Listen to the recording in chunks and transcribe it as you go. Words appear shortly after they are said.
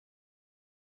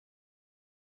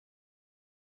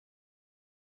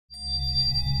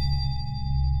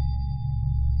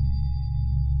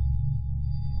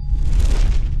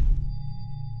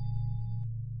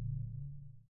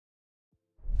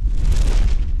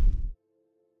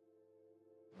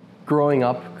growing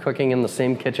up cooking in the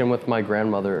same kitchen with my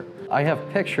grandmother. I have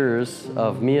pictures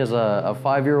of me as a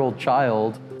 5-year-old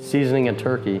child seasoning a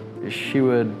turkey. She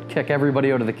would kick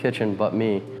everybody out of the kitchen but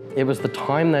me. It was the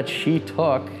time that she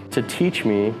took to teach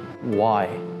me why.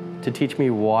 To teach me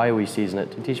why we season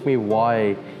it, to teach me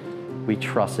why we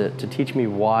truss it, to teach me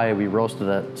why we roast it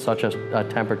at such a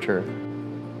temperature.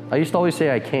 I used to always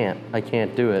say I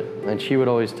can't do it. And she would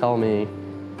always tell me,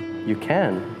 you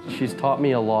can. She's taught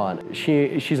me a lot.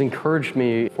 She's encouraged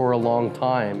me for a long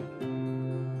time.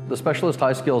 The Specialist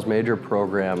High Skills Major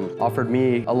program offered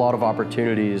me a lot of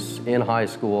opportunities in high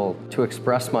school to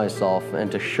express myself and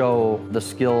to show the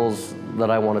skills that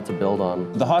I wanted to build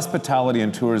on. The Hospitality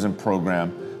and Tourism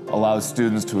program allows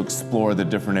students to explore the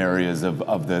different areas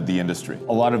of the industry.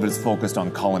 A lot of it is focused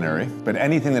on culinary, but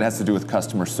anything that has to do with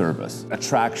customer service,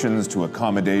 attractions to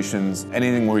accommodations,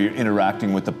 anything where you're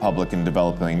interacting with the public and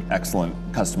developing excellent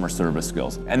customer service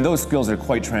skills. And those skills are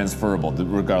quite transferable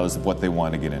regardless of what they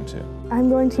want to get into. I'm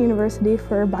going to university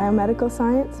for biomedical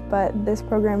science, but this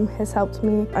program has helped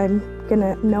me. I'm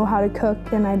gonna know how to cook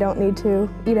and I don't need to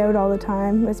eat out all the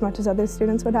time as much as other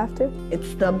students would have to.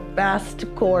 It's the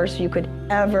best course you could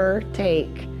ever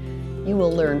take. You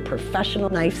will learn professional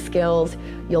knife skills,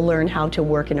 you'll learn how to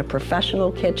work in a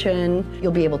professional kitchen,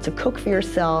 you'll be able to cook for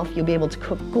yourself, you'll be able to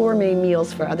cook gourmet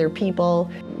meals for other people.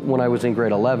 When I was in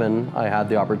grade 11, I had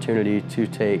the opportunity to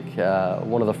take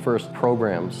one of the first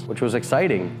programs, which was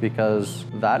exciting because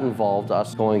that involved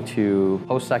us going to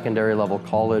post-secondary level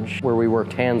college where we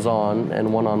worked hands-on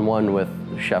and one-on-one with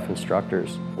chef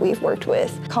instructors. We've worked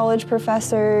with college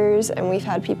professors and we've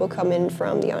had people come in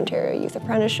from the Ontario Youth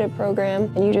Apprenticeship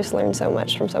Program, and you just learn so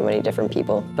much from so many different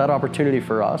people. That opportunity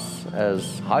for us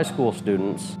as high school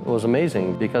students was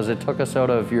amazing because it took us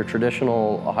out of your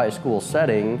traditional high school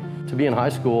setting. To be in high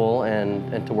school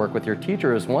and to work with your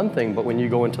teacher is one thing, but when you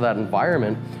go into that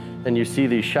environment and you see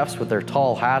these chefs with their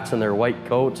tall hats and their white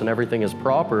coats and everything is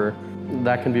proper,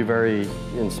 that can be very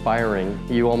inspiring.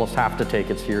 You almost have to take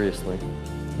it seriously.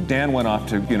 Dan went off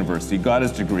to university, got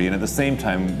his degree, and at the same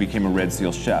time became a Red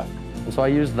Seal chef. And so I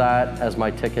used that as my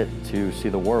ticket to see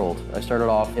the world. I started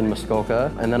off in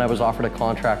Muskoka, and then I was offered a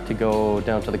contract to go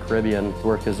down to the Caribbean to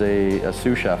work as a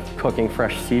sous chef, cooking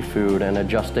fresh seafood and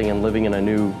adjusting and living in a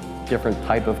new, different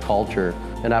type of culture.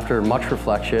 And after much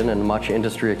reflection and much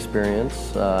industry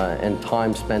experience and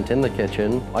time spent in the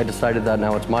kitchen, I decided that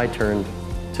now it's my turn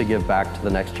to give back to the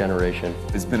next generation.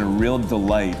 It's been a real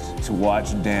delight to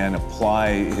watch Dan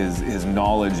apply his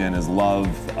knowledge and his love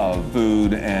of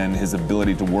food and his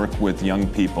ability to work with young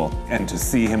people, and to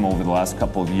see him over the last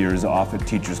couple of years off at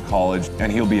Teachers College, and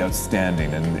he'll be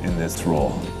outstanding in this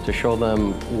role. To show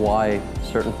them why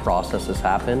certain processes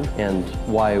happen and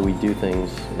why we do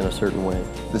things in a certain way.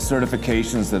 The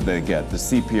certifications that they get, the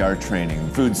CPR training,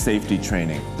 food safety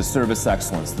training, the service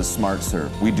excellence, the Smart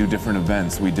Serve. We do different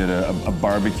events. We did a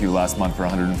barbecue last month for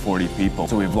 140 people.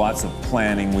 So we have lots of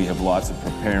planning, we have lots of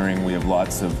preparing, we have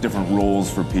lots of different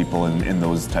roles for people in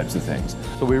those types of things.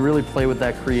 So we really play with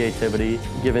that creativity,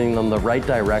 giving them the right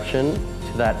direction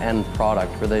to that end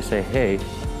product where they say, hey,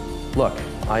 look,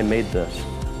 I made this.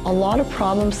 A lot of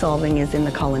problem solving is in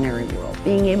the culinary world.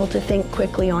 Being able to think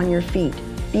quickly on your feet,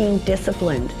 being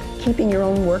disciplined, keeping your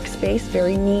own workspace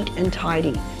very neat and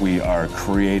tidy. We are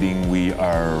creating, we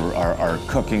are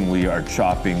cooking, we are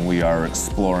chopping, we are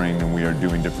exploring, and we are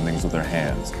doing different things with our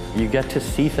hands. You get to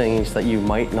see things that you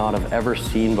might not have ever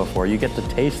seen before. You get to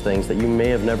taste things that you may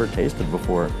have never tasted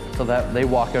before. So that they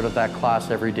walk out of that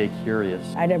class every day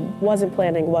curious. I wasn't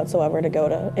planning whatsoever to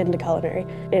go into culinary.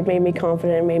 It made me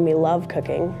confident, it made me love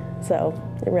cooking, so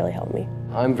it really helped me.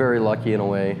 I'm very lucky in a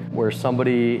way where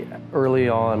somebody early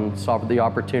on saw the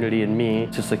opportunity in me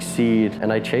to succeed,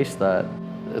 and I chased that.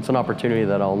 It's an opportunity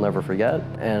that I'll never forget,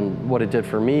 and what it did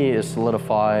for me is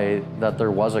solidify that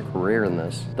there was a career in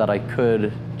this, that I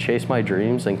could chase my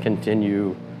dreams and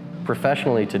continue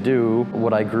professionally to do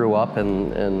what I grew up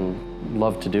and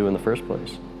loved to do in the first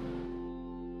place.